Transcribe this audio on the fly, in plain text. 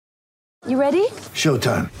You ready?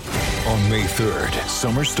 Showtime. On May 3rd,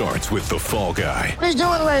 summer starts with The Fall Guy. Let's do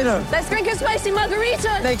it later. Let's drink a spicy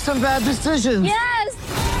margarita. Make some bad decisions. Yes!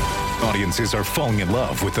 Audiences are falling in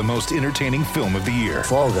love with the most entertaining film of the year.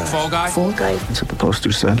 Fall Guy. Fall Guy? Fall guy. That's what the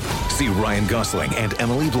poster said. See Ryan Gosling and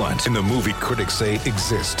Emily Blunt in the movie critics say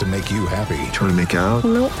exists to make you happy. Trying to make it out?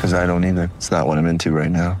 Nope. Because I don't either. It's not what I'm into right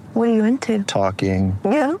now. What are you into? Talking.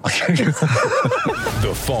 Yeah.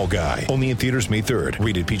 The Fall Guy. Only in theaters May 3rd.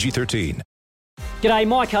 Rated PG-13. G'day,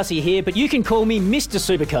 Mike Hussey here, but you can call me Mr.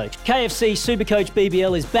 Supercoach. KFC Supercoach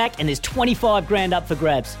BBL is back and there's 25 grand up for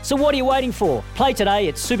grabs. So what are you waiting for? Play today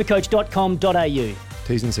at supercoach.com.au.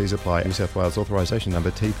 T's and C's apply. New South Wales authorisation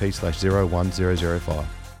number TP/01005.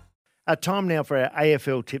 Time now for our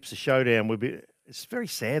AFL Tips, the showdown. It's very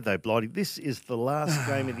sad though, Blighty. This is the last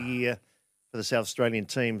game of the year for the South Australian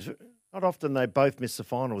teams. Not often they both miss the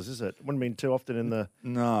finals, is it? Wouldn't been too often in the...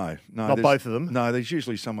 No. Not both of them? No, there's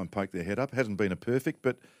usually someone poke their head up. Hasn't been a perfect,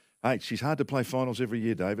 but, hey, she's hard to play finals every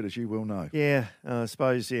year, David, as you well know. Yeah, I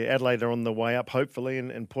suppose, Adelaide are on the way up, hopefully,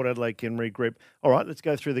 and Port Adelaide can regroup. All right, let's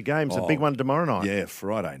go through the games. A big one tomorrow night. Yeah,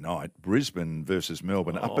 Friday night. Brisbane versus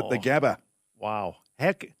Melbourne up at the Gabba. Wow.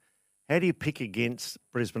 How do you pick against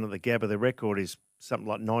Brisbane at the Gabba? The record is something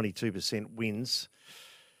like 92% wins.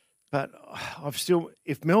 But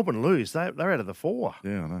if Melbourne lose, they're out of the four.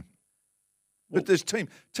 Yeah, I know. But there's teams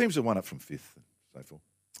that won up from fifth and so forth.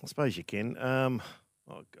 I suppose you can. Oh,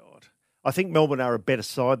 God. I think Melbourne are a better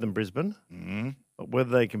side than Brisbane. Mm-hmm. But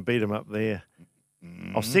whether they can beat them up there,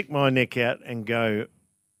 I'll stick my neck out and go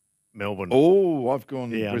Melbourne. Oh, I've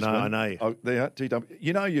gone Yeah, Brisbane. I know. Oh, there, TW.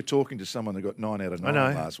 You know you're talking to someone that got 9 out of 9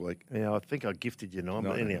 I know. last week. Yeah, I think I gifted you 9,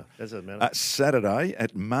 but anyhow, that doesn't matter. Saturday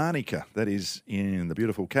at Manuka, that is in the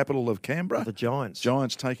beautiful capital of Canberra. The Giants.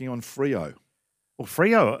 Giants taking on Freo. Well,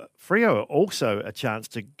 Freo are also a chance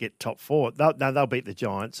to get top four. They'll beat the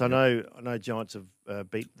Giants. I know Giants have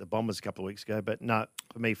beat the Bombers a couple of weeks ago, but no,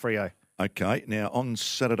 for me, Freo. Okay, now on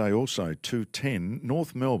Saturday also, 2:10,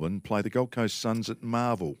 North Melbourne play the Gold Coast Suns at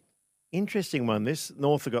Marvel. Interesting one, this.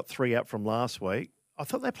 North have got 3 out from last week. I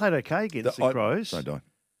thought they played okay against the Crows. So do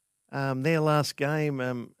I. Their last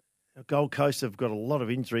game, Gold Coast have got a lot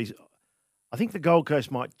of injuries. I think the Gold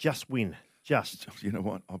Coast might just win. Just. You know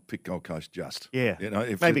what? I'll pick Gold Coast just. Yeah. You know,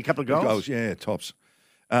 Maybe a couple of goals. Yeah, tops.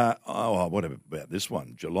 What about this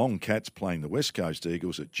one? Geelong Cats playing the West Coast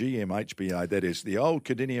Eagles at GMHBA. That is the old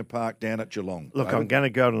Cardinia Park down at Geelong. Look, I'm going to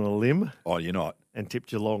go on a limb. Oh, you're not? And tip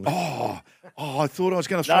Geelong. I thought I was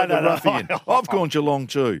going to throw the roughy in. I've gone Geelong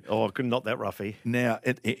too. Oh, not that roughy. Now,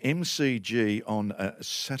 at MCG on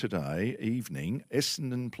Saturday evening,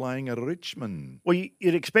 Essendon playing at Richmond. Well,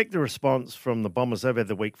 you'd expect the response from the Bombers. They've had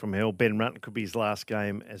the week from hell. Ben Rutten could be his last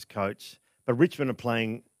game as coach. But Richmond are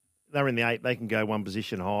playing, they're in the 8. They can go one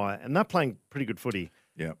position higher. And they're playing pretty good footy.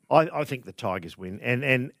 Yeah. I think the Tigers win.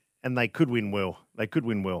 And they could win well. They could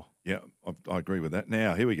win well. Yeah, I agree with that.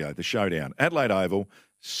 Now, here we go. The showdown. Adelaide Oval,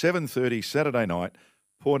 7:30 Saturday night.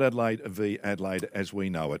 Port Adelaide v Adelaide as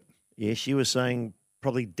we know it. Yeah, she was saying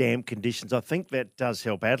probably damp conditions. I think that does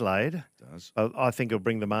help Adelaide. It does. I think it'll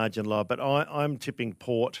bring the margin low. But I'm tipping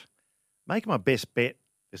Port. Make my best bet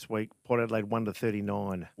this week. Port Adelaide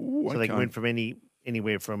 1-39. Ooh, so they can win from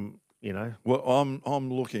anywhere from, Well,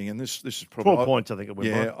 I'm looking, and this is probably 12 points. I think it will.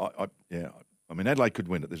 Yeah, I mean, Adelaide could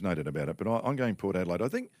win it. There's no doubt about it. But I'm going Port Adelaide. I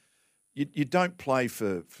think you don't play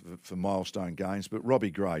for milestone games, but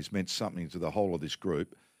Robbie Gray's meant something to the whole of this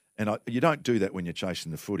group. And you don't do that when you're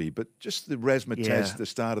chasing the footy, but just the razzmatazz at the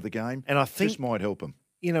start of the game, and I think just might help them.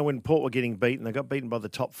 When Port were getting beaten, they got beaten by the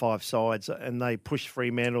top 5 sides, and they pushed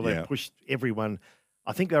Fremantle, they pushed everyone.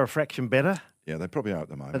 I think they're a fraction better. Yeah, they probably are at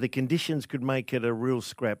the moment. But the conditions could make it a real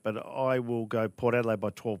scrap, but I will go Port Adelaide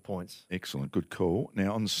by 12 points. Excellent, good call.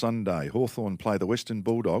 Now, on Sunday, Hawthorn play the Western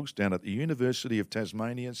Bulldogs down at the University of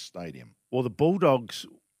Tasmania Stadium. Well, the Bulldogs,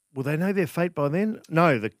 will they know their fate by then?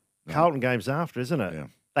 No, the Carlton game's after, isn't it? Yeah.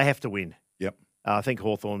 They have to win. Yep. I think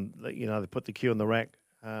Hawthorn, they put the cue on the rack.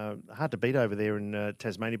 Hard to beat over there in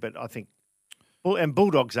Tasmania, but I think... And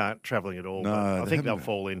Bulldogs aren't travelling at all. No, I think they'll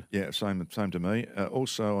fall in. Yeah, same to me.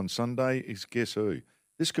 Also on Sunday is guess who?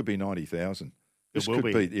 This could be 90,000. This could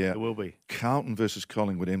be. It will be. Carlton versus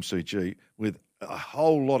Collingwood MCG with a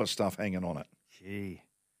whole lot of stuff hanging on it. Gee.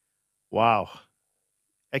 Wow.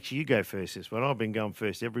 Actually, you go first this one. I've been going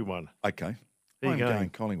first, everyone. Okay. I'm going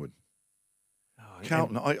Collingwood.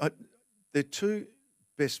 Carlton, their 2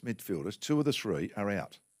 best midfielders, 2 of the 3 are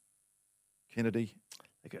out. Kennedy.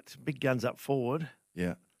 They got some big guns up forward.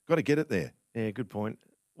 Yeah. Got to get it there. Yeah, good point.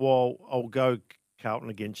 Well, I'll go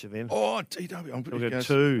Carlton against you then. Oh, TW. I'm We'll go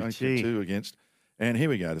 2. 2 against. And here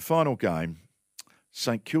we go. The final game.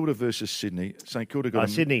 St Kilda versus Sydney. St Kilda got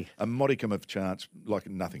Sydney. a modicum of chance, like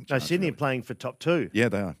nothing. No, chance, Sydney really. are playing for top 2. Yeah,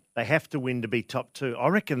 they are. They have to win to be top 2. I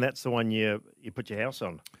reckon that's the one you put your house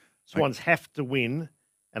on. Swans have to win,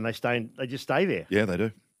 and they just stay there. Yeah, they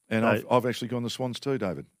do. And So- I've actually gone the Swans too,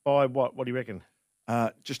 David. By what? What do you reckon?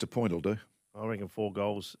 Just a point will do. I reckon 4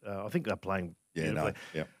 goals. I think they're playing Yeah, beautifully. no,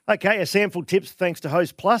 yeah. Okay, a sample tips thanks to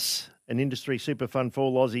Host Plus, an industry super fund for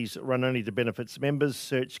all Aussies run only to benefits members.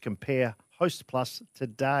 Search Compare Host Plus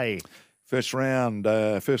today. First round,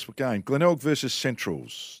 first game, Glenelg versus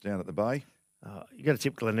Centrals down at the Bay. You got to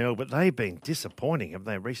tip Glenelg, but they've been disappointing, haven't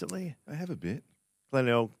they, recently? They have a bit.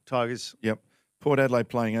 Glenelg, Tigers, Yep. Port Adelaide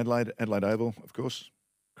playing Adelaide Oval, of course.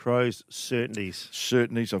 Crows, Certainties.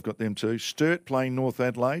 Certainties, I've got them too. Sturt playing North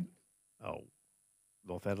Adelaide. Oh,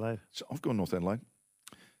 North Adelaide. So I've gone North Adelaide.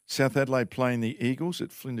 South Adelaide playing the Eagles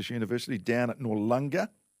at Flinders University down at Noarlunga.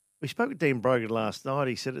 We spoke with Dean Brogan last night.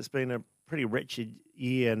 He said it's been a pretty wretched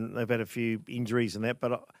year and they've had a few injuries and that,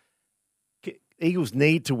 but Eagles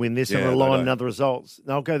need to win this and Yeah, rely they on don't. other results.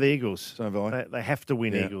 No, I'll go the Eagles. So have I. They have to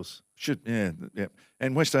win, Yeah. Eagles. Yeah.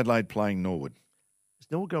 And West Adelaide playing Norwood, Is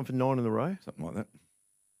Norwood going for 9 in a row? something like that.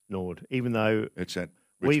 Norwood, even though It's at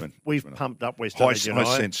we've Richmond. we've pumped up West High, Adelaide.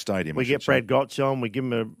 high sense stadium. We I get should say. Brad Gotch on. We give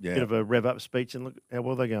him a Yeah. bit of a rev up speech and look how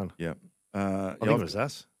well they're going. Yeah. I think it was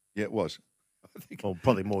us. Yeah, it was. I think Well,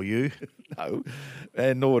 probably more you. no.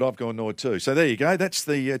 And Norwood, I've gone Norwood too. So there you go. That's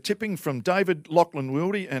the tipping from David Lachlan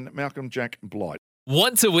Wildy and Malcolm Jack Blight.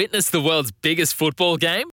 Want to witness the world's biggest football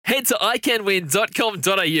game? Head to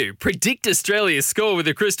iCanWin.com.au, predict Australia's score with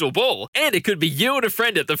a crystal ball, and it could be you and a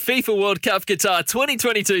friend at the FIFA World Cup Qatar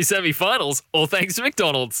 2022 semi-finals, all thanks to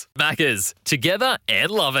McDonald's. Maccas, together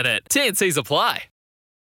and loving it. TNCs apply.